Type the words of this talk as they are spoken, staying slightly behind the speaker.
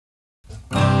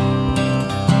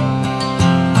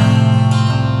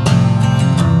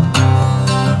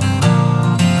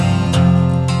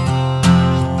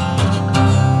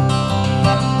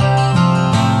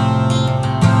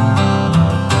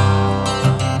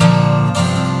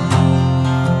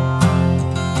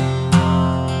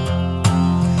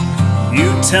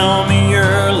tell me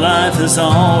your life is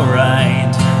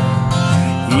alright,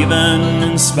 even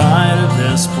in spite of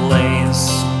this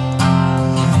place.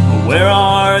 Where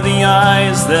are the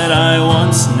eyes that I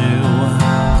once knew?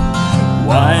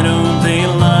 Why don't they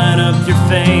light up your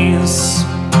face?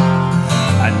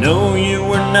 I know you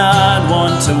were not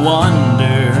one to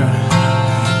wander.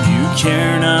 You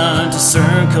care not to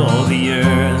circle the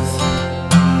earth,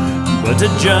 but to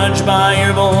judge by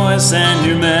your voice and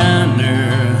your manner,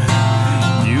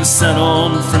 you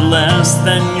settled for less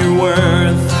than you're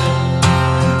worth.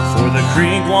 For the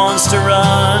creek wants to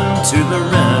run to the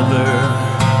river,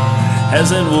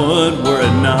 as it would were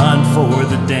it not for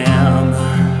the dam.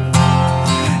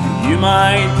 You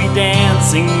might be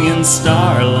dancing in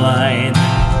starlight,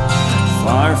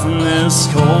 far from this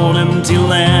cold, empty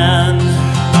land.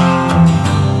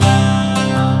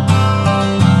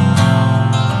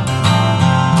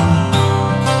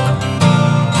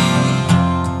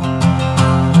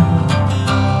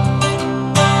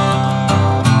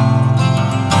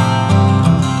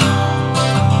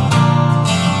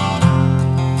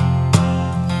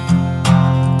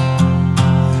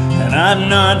 I've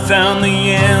not found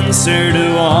the answer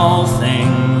to all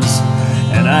things,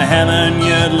 and I haven't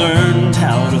yet learned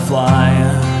how to fly.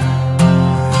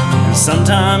 And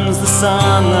sometimes the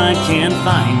sunlight can't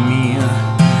find me,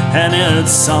 and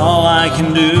it's all I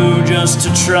can do just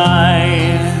to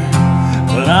try.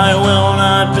 But I will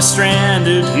not be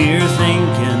stranded here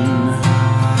thinking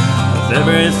of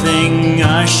everything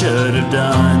I should have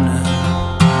done.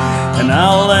 And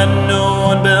I'll let no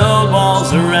one build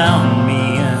walls around me,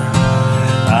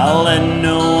 I'll let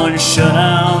no one shut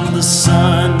out the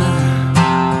sun.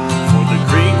 For the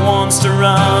creek wants to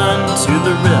run to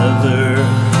the river,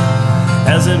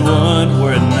 as it would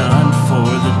were it not for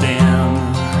the dam.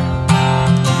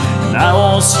 And I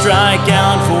will strike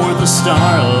out for the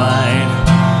starlight,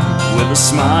 with a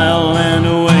smile and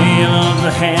a wave of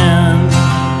the hand.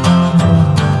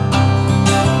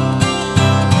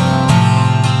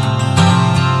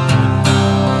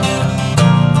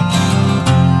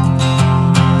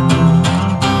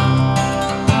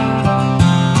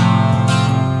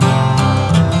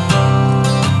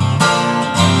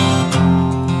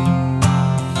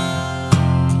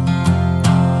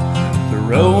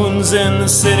 Roads in the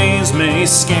cities may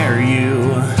scare you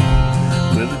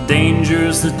with the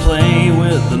dangers that play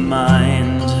with the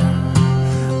mind,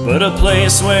 but a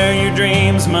place where your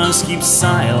dreams must keep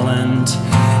silent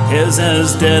is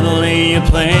as deadly a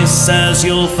place as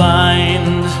you'll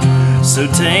find. So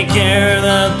take care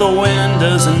that the wind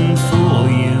doesn't fool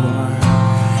you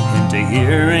into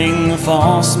hearing a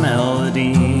false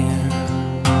melody,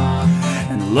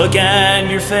 and look at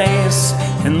your face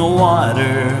in the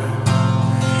water,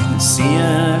 see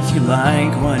if you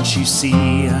like what you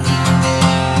see.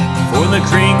 For the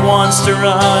creek wants to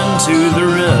run to the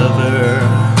river,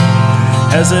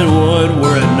 as it would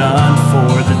were it not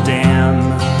for the dam.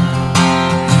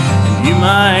 And you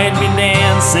might be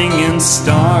dancing in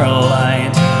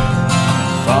starlight,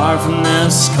 far from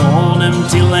this cold,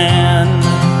 empty land.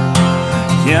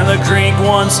 Yeah, the creek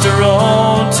wants to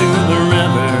roll to the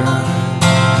river,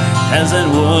 as it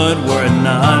would were it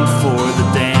not for the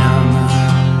dam.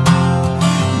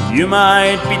 You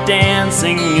might be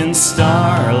dancing in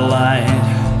starlight,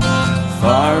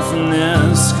 far from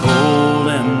this cold,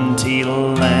 empty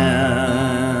land.